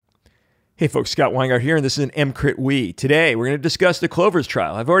Hey folks, Scott Weingart here, and this is an EMCrit We. Today, we're going to discuss the CLOVERS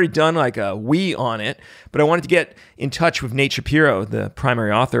trial. I've already done like a we on it, but I wanted to get in touch with Nate Shapiro, the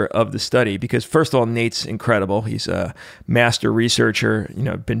primary author of the study, because first of all, Nate's incredible. He's a master researcher,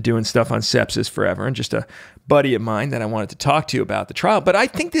 been doing stuff on sepsis forever, and just a buddy of mine that I wanted to talk to about the trial. But I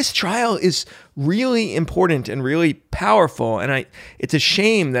think this trial is really important and really powerful, and it's a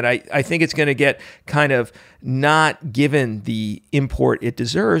shame that I think it's going to get kind of not given the import it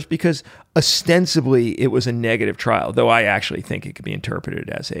deserves, because ostensibly it was a negative trial, though I actually think it could be interpreted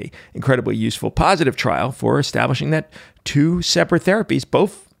as a incredibly useful positive trial for establishing that two separate therapies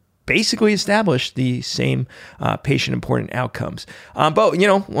both basically establish the same patient-important outcomes.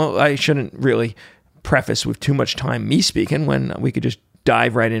 I shouldn't really preface with too much time me speaking when we could just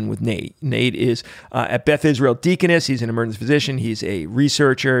dive right in with Nate. Nate is at Beth Israel Deaconess. He's an emergency physician. He's a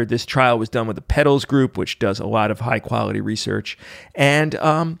researcher. This trial was done with the PEDALS group, which does a lot of high-quality research.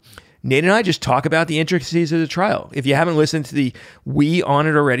 And Nate and I just talk about the intricacies of the trial. If you haven't listened to the we on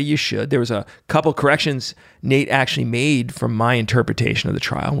it already, you should. There was a couple corrections Nate actually made from my interpretation of the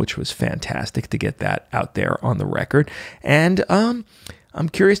trial, which was fantastic to get that out there on the record. And I'm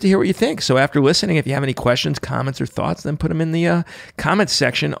curious to hear what you think. So after listening, if you have any questions, comments, or thoughts, then put them in the comments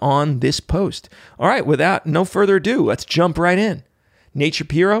section on this post. All right, without no further ado, let's jump right in. Nate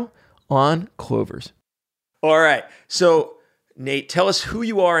Shapiro on CLOVERS. All right, so Nate, tell us who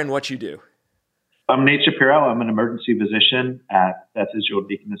you are and what you do. I'm Nate Shapiro. I'm an emergency physician at Beth Israel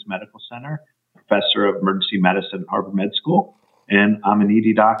Deaconess Medical Center, professor of emergency medicine at Harvard Med School, and I'm an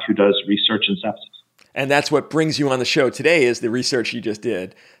ED doc who does research in sepsis. And that's what brings you on the show today is the research you just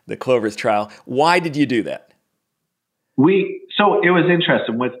did, the CLOVERS trial. Why did you do that? So it was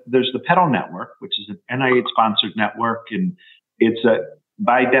interesting. There's the PEDAL network, which is an NIH-sponsored network, and it's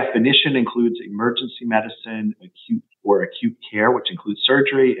by definition includes emergency medicine, acute care, which includes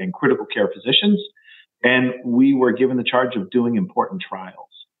surgery, and critical care physicians. And we were given the charge of doing important trials.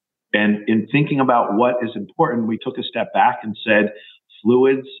 And in thinking about what is important, we took a step back and said,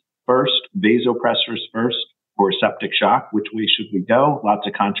 fluids first, vasopressors first for septic shock. Which way should we go? Lots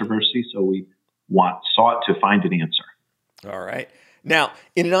of controversy, so we sought to find an answer. All right. Now,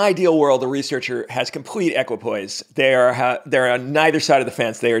 in an ideal world, the researcher has complete equipoise. They're on neither side of the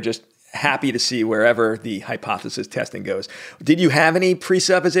fence. They are just happy to see wherever the hypothesis testing goes. Did you have any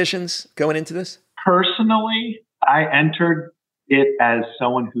presuppositions going into this? Personally, I entered it as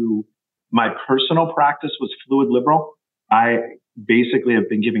someone who my personal practice was fluid liberal. I basically have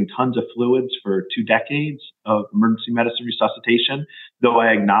been giving tons of fluids for 2 decades of emergency medicine resuscitation, though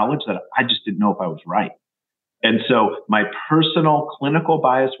I acknowledge that I just didn't know if I was right. And so my personal clinical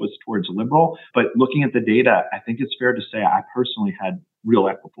bias was towards liberal, but looking at the data, I think it's fair to say I personally had real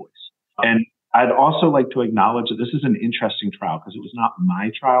equipoise. And I'd also like to acknowledge that this is an interesting trial because it was not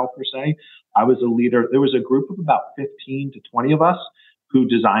my trial per se. I was a leader. There was a group of about 15 to 20 of us who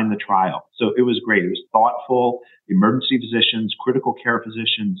designed the trial. So it was great. It was thoughtful, emergency physicians, critical care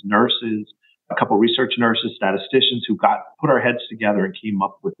physicians, nurses, a couple of research nurses, statisticians who put our heads together and came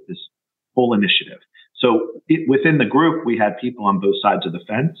up with this whole initiative. So within the group, we had people on both sides of the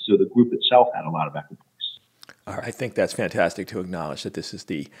fence. So the group itself had a lot of equipoise. All right, I think that's fantastic to acknowledge that this is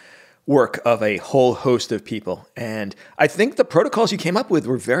the work of a whole host of people. And I think the protocols you came up with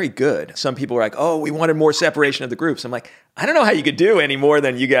were very good. Some people were like, oh, we wanted more separation of the groups. I'm like, I don't know how you could do any more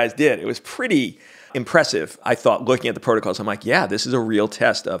than you guys did. It was pretty impressive, I thought, looking at the protocols. I'm like, yeah, this is a real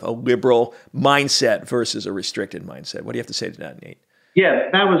test of a liberal mindset versus a restricted mindset. What do you have to say to that, Nate? Yeah,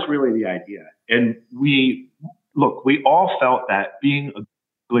 that was really the idea. And we all felt that being a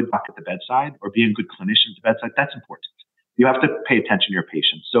good doc at the bedside or being good clinicians at the bedside, that's important. You have to pay attention to your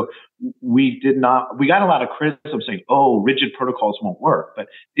patients. So we got a lot of criticism saying, oh, rigid protocols won't work. But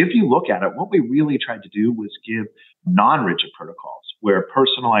if you look at it, what we really tried to do was give non-rigid protocols where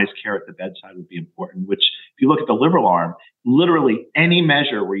personalized care at the bedside would be important, which if you look at the liberal arm, literally any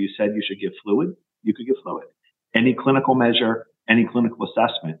measure where you said you should give fluid, you could give fluid. Any clinical measure, any clinical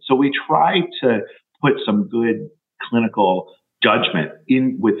assessment. So we tried to put some good clinical judgment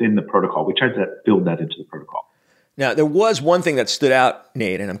within the protocol. We tried to build that into the protocol. Now, there was one thing that stood out,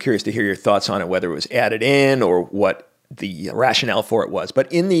 Nate, and I'm curious to hear your thoughts on it, whether it was added in or what the rationale for it was. But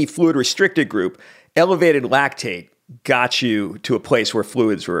in the fluid-restricted group, elevated lactate got you to a place where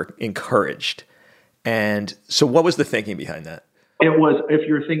fluids were encouraged. And so what was the thinking behind that? It was, if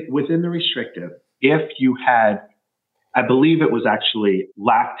you're thinking within the restrictive, if you had, I believe it was actually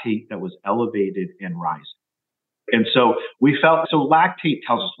lactate that was elevated and rising. And so we felt, so lactate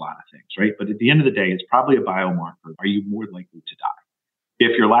tells us a lot of things, right? But at the end of the day, it's probably a biomarker. Are you more likely to die?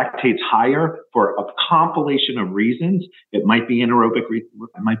 If your lactate's higher for a compilation of reasons, it might be anaerobic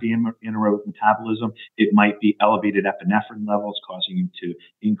metabolism. It might be elevated epinephrine levels causing you to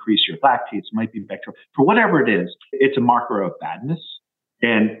increase your lactates. It might be bacterial. For whatever it is, it's a marker of badness.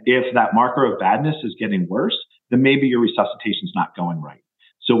 And if that marker of badness is getting worse, then maybe your resuscitation is not going right.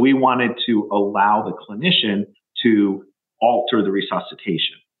 So we wanted to allow the clinician to alter the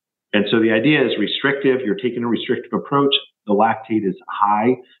resuscitation. And so the idea is restrictive. You're taking a restrictive approach. The lactate is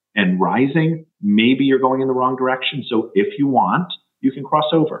high and rising. Maybe you're going in the wrong direction. So if you want, you can cross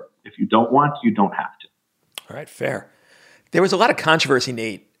over. If you don't want, you don't have to. All right, fair. There was a lot of controversy,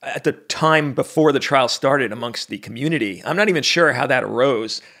 Nate, at the time before the trial started amongst the community. I'm not even sure how that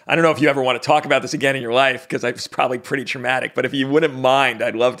arose. I don't know if you ever want to talk about this again in your life, because it was probably pretty traumatic. But if you wouldn't mind,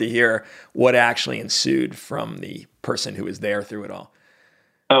 I'd love to hear what actually ensued from the person who was there through it all.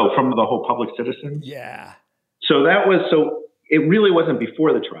 Oh, from the whole public citizen? Yeah. So it really wasn't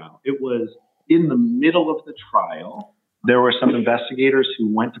before the trial. It was in the middle of the trial. There were some investigators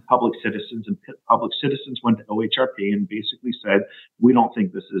who went to public citizens, and public citizens went to OHRP and basically said, we don't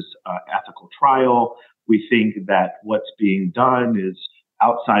think this is an ethical trial. We think that what's being done is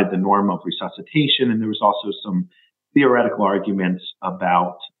outside the norm of resuscitation. And there was also some theoretical arguments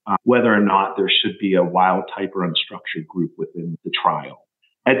about whether or not there should be a wild type or unstructured group within the trial.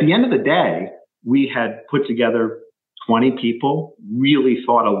 At the end of the day, we had put together 20 people, really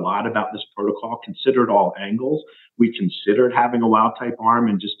thought a lot about this protocol, considered all angles. We considered having a wild type arm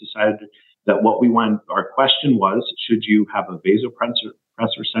and just decided that our question was, should you have a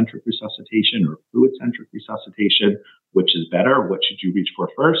vasopressor-centric resuscitation or fluid-centric resuscitation? Which is better? What should you reach for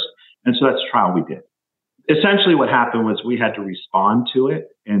first? And so that's the trial we did. Essentially what happened was we had to respond to it.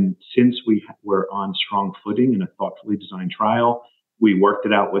 And since we were on strong footing in a thoughtfully designed trial, we worked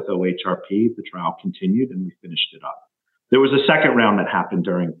it out with OHRP. The trial continued and we finished it up. There was a second round that happened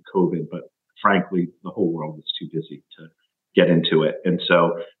during COVID, but frankly, the whole world was too busy to get into it. And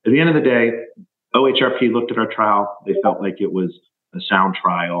so at the end of the day, OHRP looked at our trial. They felt like it was a sound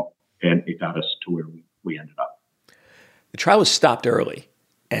trial, and it got us to where we ended up. The trial was stopped early,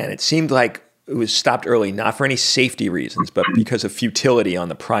 and it seemed like it was stopped early not for any safety reasons, but because of futility on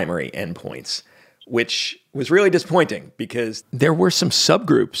the primary endpoints, which was really disappointing because there were some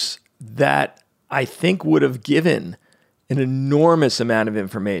subgroups that I think would have given an enormous amount of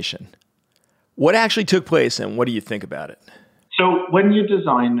information. What actually took place, and what do you think about it? So when you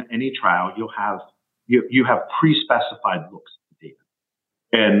design any trial, you have pre-specified looks at the data.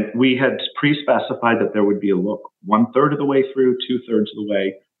 And we had pre-specified that there would be a look 1/3 of the way through, 2/3 of the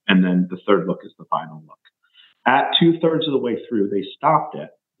way, and then the third look is the final look. At 2/3 of the way through, they stopped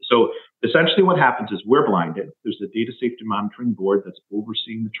it. So essentially what happens is we're blinded. There's a data safety monitoring board that's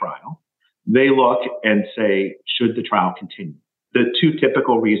overseeing the trial. They look and say, should the trial continue? The two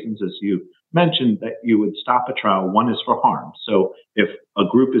typical reasons, as you mentioned, that you would stop a trial, one is for harm. So if a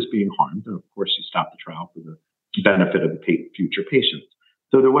group is being harmed, then of course you stop the trial for the benefit of the future patients.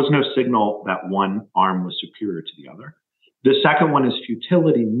 So there was no signal that one arm was superior to the other. The second one is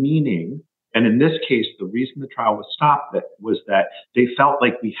futility, meaning, and in this case, the reason the trial was stopped was that they felt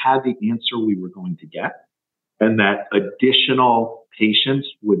like we had the answer we were going to get, and that additional patients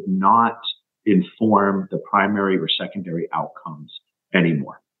would not inform the primary or secondary outcomes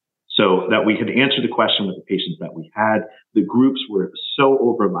anymore. So that we could answer the question with the patients that we had. The groups were so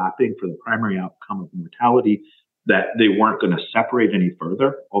overlapping for the primary outcome of mortality that they weren't going to separate any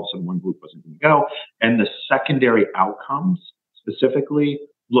further. All of a sudden, one group wasn't going to go. And the secondary outcomes specifically,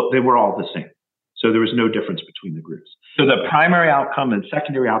 look, they were all the same. So there was no difference between the groups. So the primary outcome and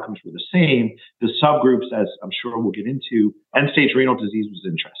secondary outcomes were the same. The subgroups, as I'm sure we'll get into, end-stage renal disease was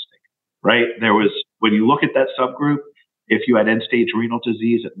interesting, right? There was, when you look at that subgroup, if you had end-stage renal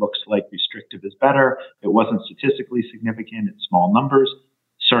disease, it looks like restrictive is better. It wasn't statistically significant in small numbers.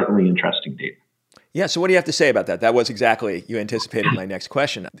 Certainly interesting data. Yeah, so what do you have to say about that? That was exactly, you anticipated my next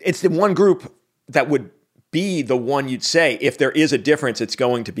question. It's the one group that would be the one you'd say, if there is a difference, it's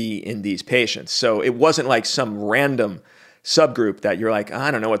going to be in these patients. So it wasn't like some random subgroup that you're like,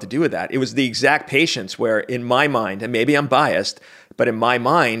 I don't know what to do with that. It was the exact patients where, in my mind, and maybe I'm biased, but in my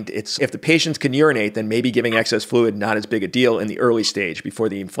mind, it's if the patients can urinate, then maybe giving excess fluid, not as big a deal in the early stage before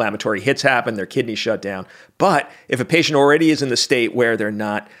the inflammatory hits happen, their kidneys shut down. But if a patient already is in the state where they're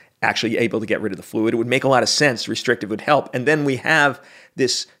not actually able to get rid of the fluid, it would make a lot of sense. Restrictive would help. And then we have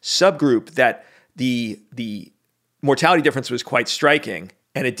this subgroup that the mortality difference was quite striking,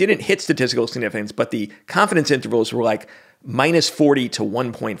 and it didn't hit statistical significance, but the confidence intervals were like -40 to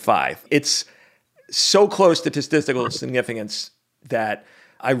 1.5. It's so close to statistical significance that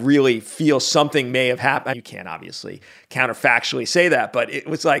I really feel something may have happened. You can't obviously counterfactually say that, but it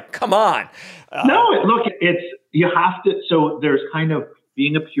was like, come on. No, look, you have to, so there's kind of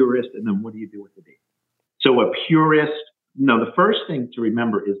being a purist, and then what do you do with the data? So a purist, the first thing to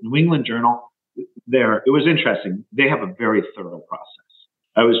remember is New England Journal, it was interesting. They have a very thorough process.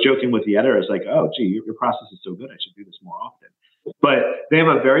 I was joking with the editor. I was like, oh, gee, your process is so good. I should do this more often. But they have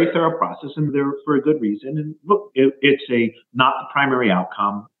a very thorough process, and they're for a good reason. And look, it's not the primary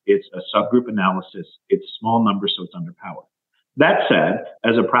outcome. It's a subgroup analysis. It's small numbers, so it's underpowered. That said,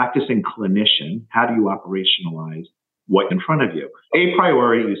 as a practicing clinician, how do you operationalize what's in front of you? A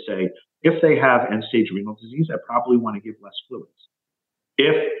priori, you say, if they have end-stage renal disease, I probably want to give less fluids.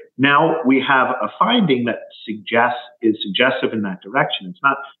 If now we have a finding that is suggestive in that direction, it's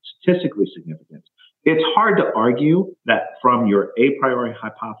not statistically significant. It's hard to argue that from your a priori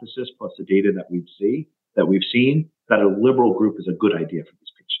hypothesis plus the data that we've seen, that a liberal group is a good idea for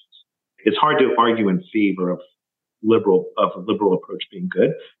these patients. It's hard to argue in favor of a liberal approach being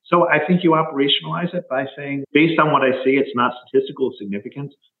good. So I think you operationalize it by saying, based on what I see, it's not statistical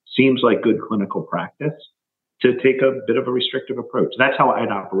significance, seems like good clinical practice to take a bit of a restrictive approach. That's how I'd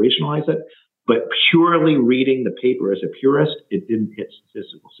operationalize it. But purely reading the paper as a purist, it didn't hit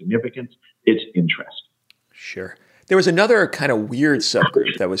statistical significance. It's interest. Sure. There was another kind of weird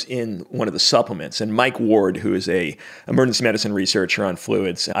subgroup that was in one of the supplements. And Mike Ward, who is a emergency medicine researcher on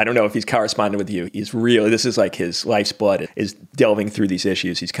fluids, I don't know if he's corresponded with you. This is like his life's blood, is delving through these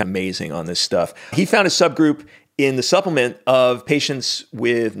issues. He's kind of amazing on this stuff. He found a subgroup in the supplement of patients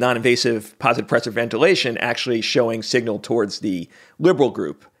with non-invasive positive pressure ventilation actually showing signal towards the liberal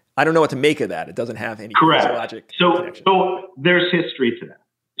group. I don't know what to make of that. It doesn't have any physiologic connection. So there's history to that.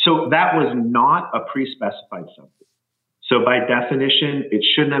 So that was not a pre-specified subgroup. So by definition, it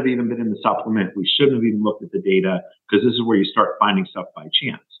shouldn't have even been in the supplement. We shouldn't have even looked at the data because this is where you start finding stuff by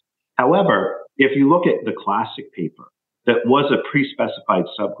chance. However, if you look at the classic paper, that was a pre-specified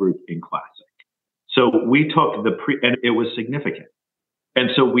subgroup in classic. So we took and it was significant. And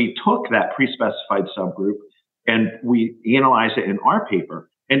so we took that pre-specified subgroup and we analyzed it in our paper.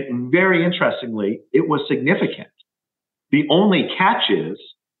 And very interestingly, it was significant. The only catch is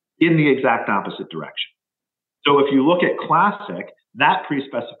in the exact opposite direction. So if you look at classic, that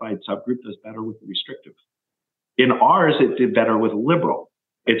pre-specified subgroup does better with the restrictive. In ours, it did better with liberal.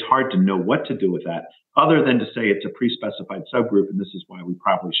 It's hard to know what to do with that other than to say it's a pre-specified subgroup. And this is why we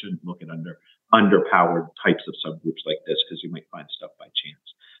probably shouldn't look at underpowered types of subgroups like this, because you might find stuff by chance.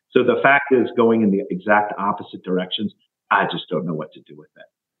 So the fact is, going in the exact opposite directions, I just don't know what to do with that.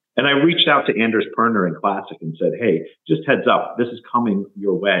 And I reached out to Anders Perner in Classic and said, hey, just heads up, this is coming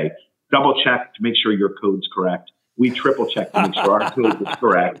your way. Double check to make sure your code's correct. We triple check to make sure our code is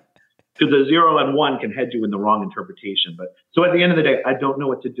correct. Because a 0 and 1 can head you in the wrong interpretation. But so at the end of the day, I don't know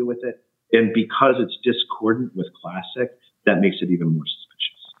what to do with it. And because it's discordant with Classic, that makes it even more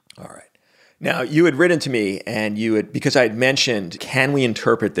suspicious. All right. Now, you had written to me because I had mentioned, can we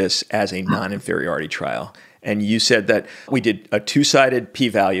interpret this as a non-inferiority trial? And you said that we did a two-sided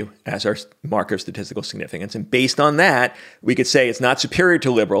p-value as our marker of statistical significance. And based on that, we could say it's not superior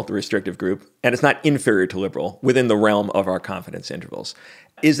to liberal, the restrictive group, and it's not inferior to liberal within the realm of our confidence intervals.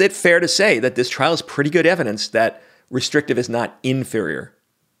 Is it fair to say that this trial is pretty good evidence that restrictive is not inferior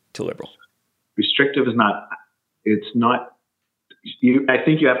to liberal? Restrictive is not, it's not, I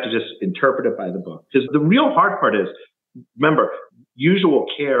think you have to just interpret it by the book. Because the real hard part is, remember, usual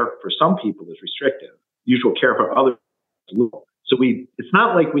care for some people is restrictive. Usual care for others is liberal. So it's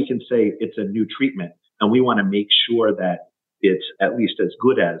not like we can say it's a new treatment and we want to make sure that it's at least as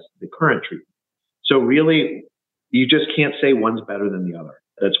good as the current treatment. So really, you just can't say one's better than the other.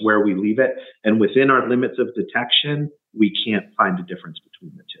 That's where we leave it. And within our limits of detection, we can't find a difference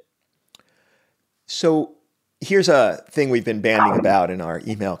between the two. So here's a thing we've been banding about in our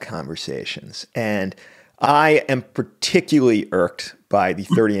email conversations. And I am particularly irked by the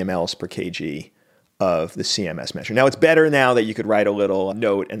 30 mLs per kg of the CMS measure. Now, it's better now that you could write a little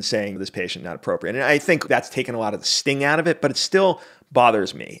note and saying this patient not appropriate. And I think that's taken a lot of the sting out of it, but it still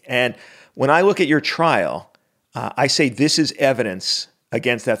bothers me. And when I look at your trial, I say this is evidence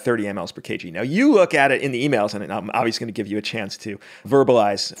against that 30 mLs per kg. Now, you look at it in the emails, and I'm obviously going to give you a chance to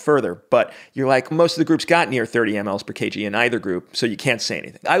verbalize further, but you're like, most of the groups got near 30 mLs per kg in either group, so you can't say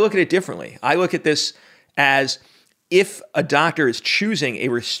anything. I look at it differently. I look at this as if a doctor is choosing a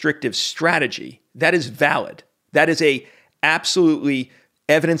restrictive strategy, that is valid. That is a absolutely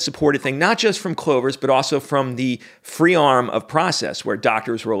evidence-supported thing, not just from CLOVERS, but also from the free arm of process where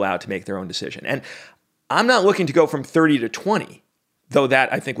doctors were allowed to make their own decision. And I'm not looking to go from 30 to 20, though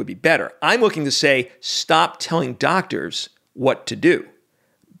that I think would be better. I'm looking to say, stop telling doctors what to do.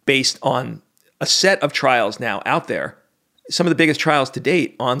 based on a set of trials now out there, some of the biggest trials to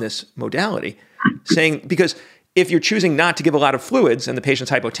date on this modality, saying, because if you're choosing not to give a lot of fluids and the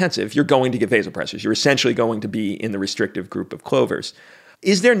patient's hypotensive, you're going to give vasopressors. You're essentially going to be in the restrictive group of CLOVERS.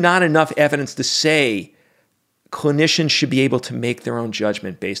 Is there not enough evidence to say clinicians should be able to make their own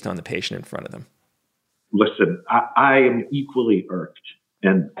judgment based on the patient in front of them? Listen, I am equally irked,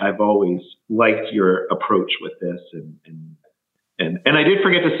 and I've always liked your approach with this. And I did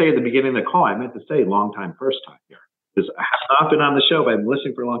forget to say at the beginning of the call, I meant to say long time, first time here. Because I have not been on the show, but I've been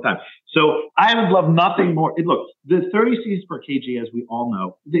listening for a long time. So I would love nothing more. Look, the 30 Cs per kg, as we all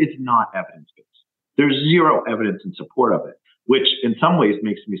know, it's not evidence-based. There's zero evidence in support of it, which in some ways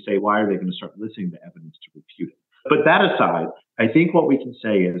makes me say, why are they going to start listening to evidence to refute it? But that aside, I think what we can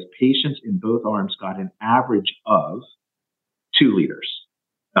say is patients in both arms got an average of 2 liters.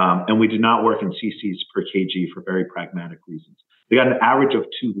 And we did not work in cc's per kg for very pragmatic reasons. They got an average of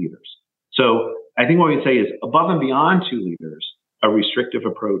 2 liters. So I think what we can say is above and beyond 2 liters, a restrictive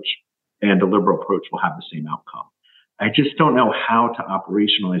approach and a liberal approach will have the same outcome. I just don't know how to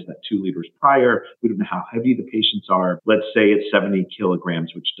operationalize that 2 liters prior. We don't know how heavy the patients are. Let's say it's 70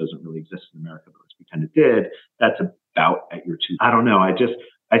 kilograms, which doesn't really exist in America, but let's pretend it did. That's about at your 2. I don't know.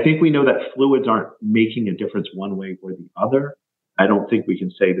 I think we know that fluids aren't making a difference one way or the other. I don't think we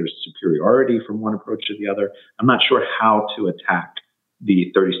can say there's superiority from one approach to the other. I'm not sure how to attack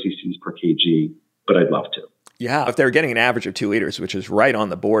the 30 cc's per kg, but I'd love to. Yeah, if they're getting an average of 2 liters, which is right on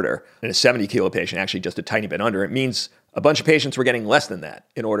the border, and a 70 kilo patient actually just a tiny bit under, it means a bunch of patients were getting less than that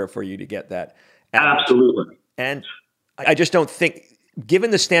in order for you to get that average. Absolutely. And I just don't think,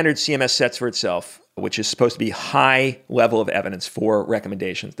 given the standard CMS sets for itself, which is supposed to be high level of evidence for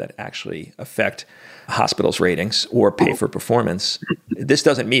recommendations that actually affect hospitals' ratings or pay for performance, this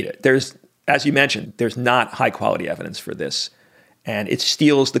doesn't meet it. There's, as you mentioned, there's not high quality evidence for this. And it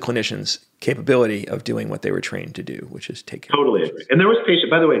steals the clinician's capability of doing what they were trained to do, which is take care of Totally agree. And there was patient,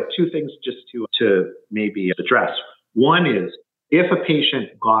 by the way, 2 things just to maybe address. One is if a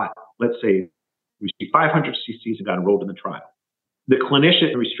patient got, let's say, received 500 cc's and got enrolled in the trial, the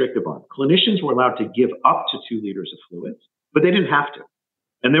clinician, restrictive arm, clinicians were allowed to give up to 2 liters of fluids, but they didn't have to.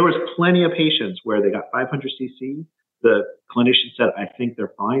 And there was plenty of patients where they got 500 cc's. The clinician said, I think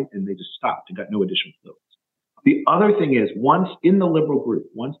they're fine. And they just stopped and got no additional fluids. The other thing is once in the liberal group,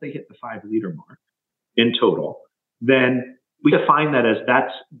 once they hit the 5 liter mark in total, then we define that as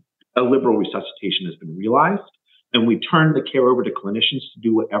that's a liberal resuscitation has been realized. And we turn the care over to clinicians to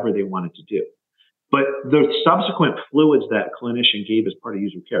do whatever they wanted to do. But the subsequent fluids that clinician gave as part of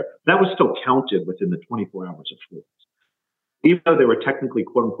user care, that was still counted within the 24 hours of fluids. Even though they were technically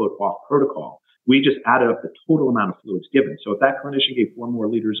quote unquote off protocol, we just added up the total amount of fluids given. So if that clinician gave 4 more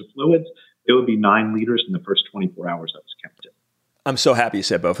liters of fluids, it would be 9 liters in the first 24 hours that was counted. I'm so happy you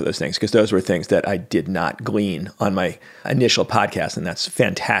said both of those things because those were things that I did not glean on my initial podcast. And that's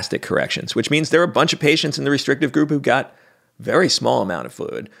fantastic corrections, which means there are a bunch of patients in the restrictive group who got very small amount of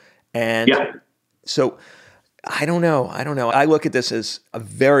fluid. And so I don't know. I look at this as a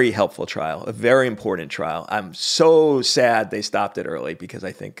very helpful trial, a very important trial. I'm so sad they stopped it early because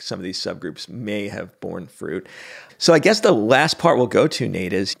I think some of these subgroups may have borne fruit. So I guess the last part we'll go to,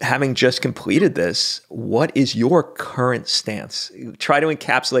 Nate, is having just completed this, what is your current stance? Try to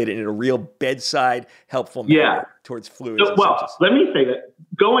encapsulate it in a real bedside, helpful manner towards fluids. Well, let me say that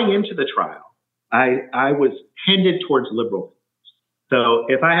going into the trial, I was tended towards liberal. So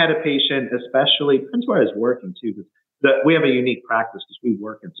if I had a patient, especially, depends where I was working too, because we have a unique practice because we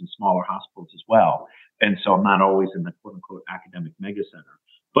work in some smaller hospitals as well. And so I'm not always in the quote unquote academic mega center.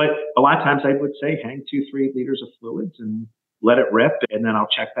 But a lot of times I would say hang 2-3 liters of fluids and let it rip. And then I'll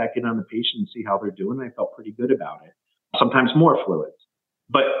check back in on the patient and see how they're doing. I felt pretty good about it. Sometimes more fluids.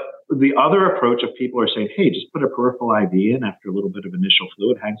 But the other approach of people are saying, hey, just put a peripheral IV in after a little bit of initial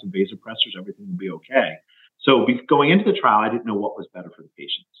fluid, hang some vasopressors, everything will be okay. So going into the trial, I didn't know what was better for the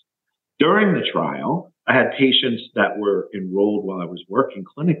patients. During the trial, I had patients that were enrolled while I was working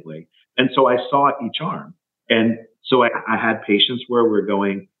clinically. And so I saw each arm. And so I had patients where we're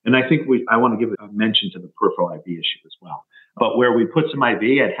going, and I think I want to give a mention to the peripheral IV issue as well. But where we put some IV,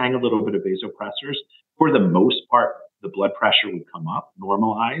 I'd hang a little bit of vasopressors. For the most part, the blood pressure would come up,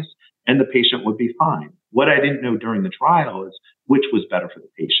 normalize, and the patient would be fine. What I didn't know during the trial is which was better for the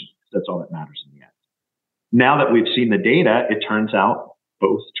patient. That's all that matters in the end. Now that we've seen the data, it turns out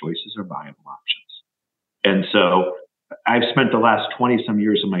both choices are viable options. And so I've spent the last 20 some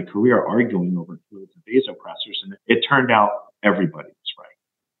years of my career arguing over fluids and vasopressors, and it turned out everybody was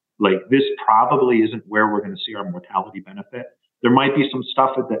right. Like this probably isn't where we're going to see our mortality benefit. There might be some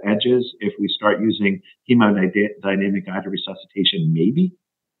stuff at the edges if we start using hemodynamic guided resuscitation, maybe.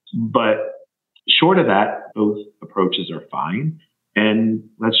 But short of that, both approaches are fine. And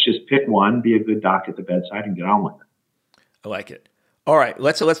let's just pick one, be a good doc at the bedside, and get on with it. I like it. All right,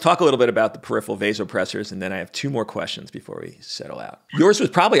 let's talk a little bit about the peripheral vasopressors, and then I have two more questions before we settle out. Yours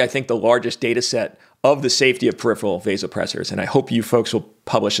was probably, I think, the largest data set of the safety of peripheral vasopressors, and I hope you folks will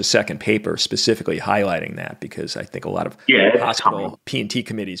publish a second paper specifically highlighting that, because I think a lot of hospital P&T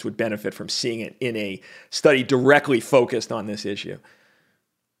committees would benefit from seeing it in a study directly focused on this issue.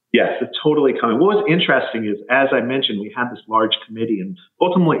 Yes, it's totally coming. What was interesting is, as I mentioned, we had this large committee, and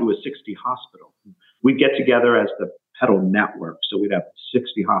ultimately it was 60 hospitals. We'd get together as the pedal network, so we'd have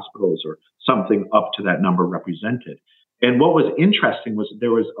 60 hospitals or something up to that number represented. And what was interesting was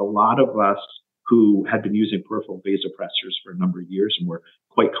there was a lot of us who had been using peripheral vasopressors for a number of years and were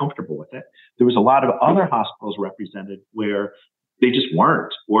quite comfortable with it. There was a lot of other hospitals represented where they just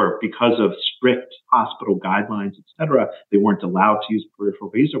weren't, or because of strict hospital guidelines, et cetera, they weren't allowed to use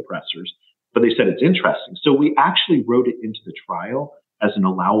peripheral vasopressors, but they said it's interesting. So we actually wrote it into the trial as an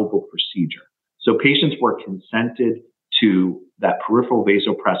allowable procedure. So patients were consented to that peripheral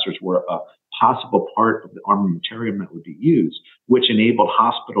vasopressors were a possible part of the armamentarium that would be used, which enabled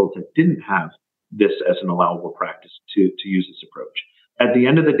hospitals that didn't have this as an allowable practice to use this approach. At the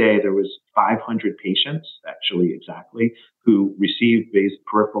end of the day, there was 500 patients, actually exactly, who received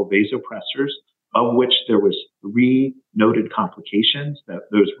peripheral vasopressors, of which there was 3 noted complications. That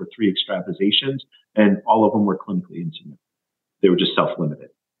those were 3 extravasations, and all of them were clinically insignificant. They were just self-limited.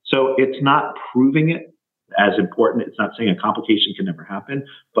 So it's not proving it as important. It's not saying a complication can never happen,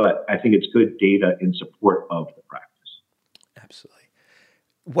 but I think it's good data in support of the practice. Absolutely.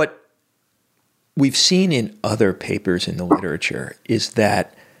 What we've seen in other papers in the literature is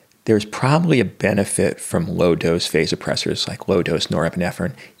that there's probably a benefit from low-dose vasopressors like low-dose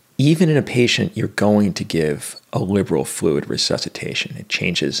norepinephrine. Even in a patient, you're going to give a liberal fluid resuscitation. It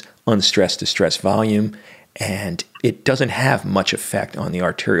changes unstressed to stress volume, and it doesn't have much effect on the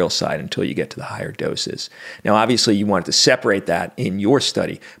arterial side until you get to the higher doses. Now, obviously, you wanted to separate that in your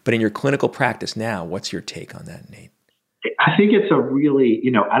study, but in your clinical practice now, what's your take on that, Nate? I think it's a really,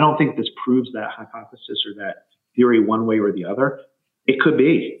 I don't think this proves that hypothesis or that theory one way or the other. It could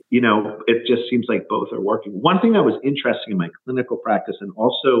be, it just seems like both are working. One thing that was interesting in my clinical practice, and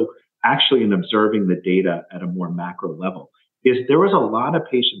also actually in observing the data at a more macro level, is there was a lot of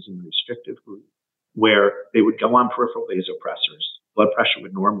patients in the restrictive group where they would go on peripheral vasopressors, blood pressure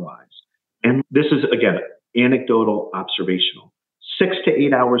would normalize. And this is, again, anecdotal, observational. 6 to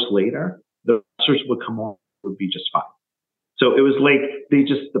 8 hours later, the pressors would come on, would be just fine. So it was like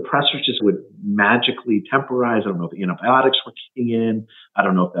the pressors just would magically temporize. I don't know if the antibiotics were kicking in. I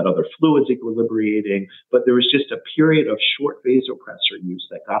don't know if that other fluid's equilibrating, but there was just a period of short vasopressor use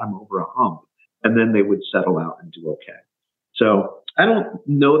that got them over a hump, and then they would settle out and do okay. So I don't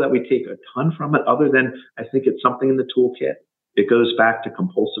know that we take a ton from it, other than I think it's something in the toolkit. It goes back to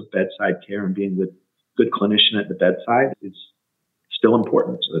compulsive bedside care, and being the good clinician at the bedside is still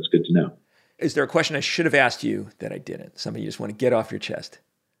important. So that's good to know. Is there a question I should have asked you that I didn't? Something you just want to get off your chest?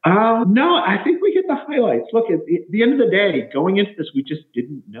 No, I think we get the highlights. Look, at the end of the day, going into this, we just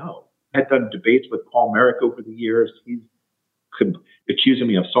didn't know. I had done debates with Paul Merrick over the years. He's accusing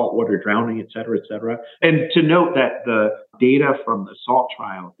me of saltwater drowning, et cetera, et cetera. And to note that the data from the SALT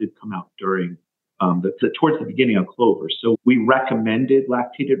trial did come out during towards the beginning of CLOVERS. So we recommended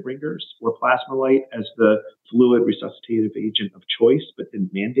lactated ringers or Plasmolite as the fluid resuscitative agent of choice, but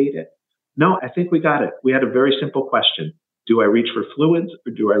didn't mandate it. No, I think we got it. We had a very simple question. Do I reach for fluids,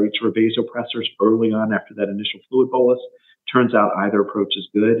 or do I reach for vasopressors early on after that initial fluid bolus? Turns out either approach is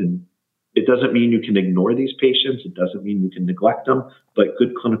good. And it doesn't mean you can ignore these patients. It doesn't mean you can neglect them, but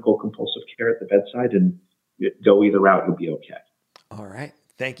good clinical compulsive care at the bedside, and go either route, you'll be okay. All right.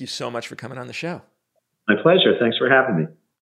 Thank you so much for coming on the show. My pleasure. Thanks for having me.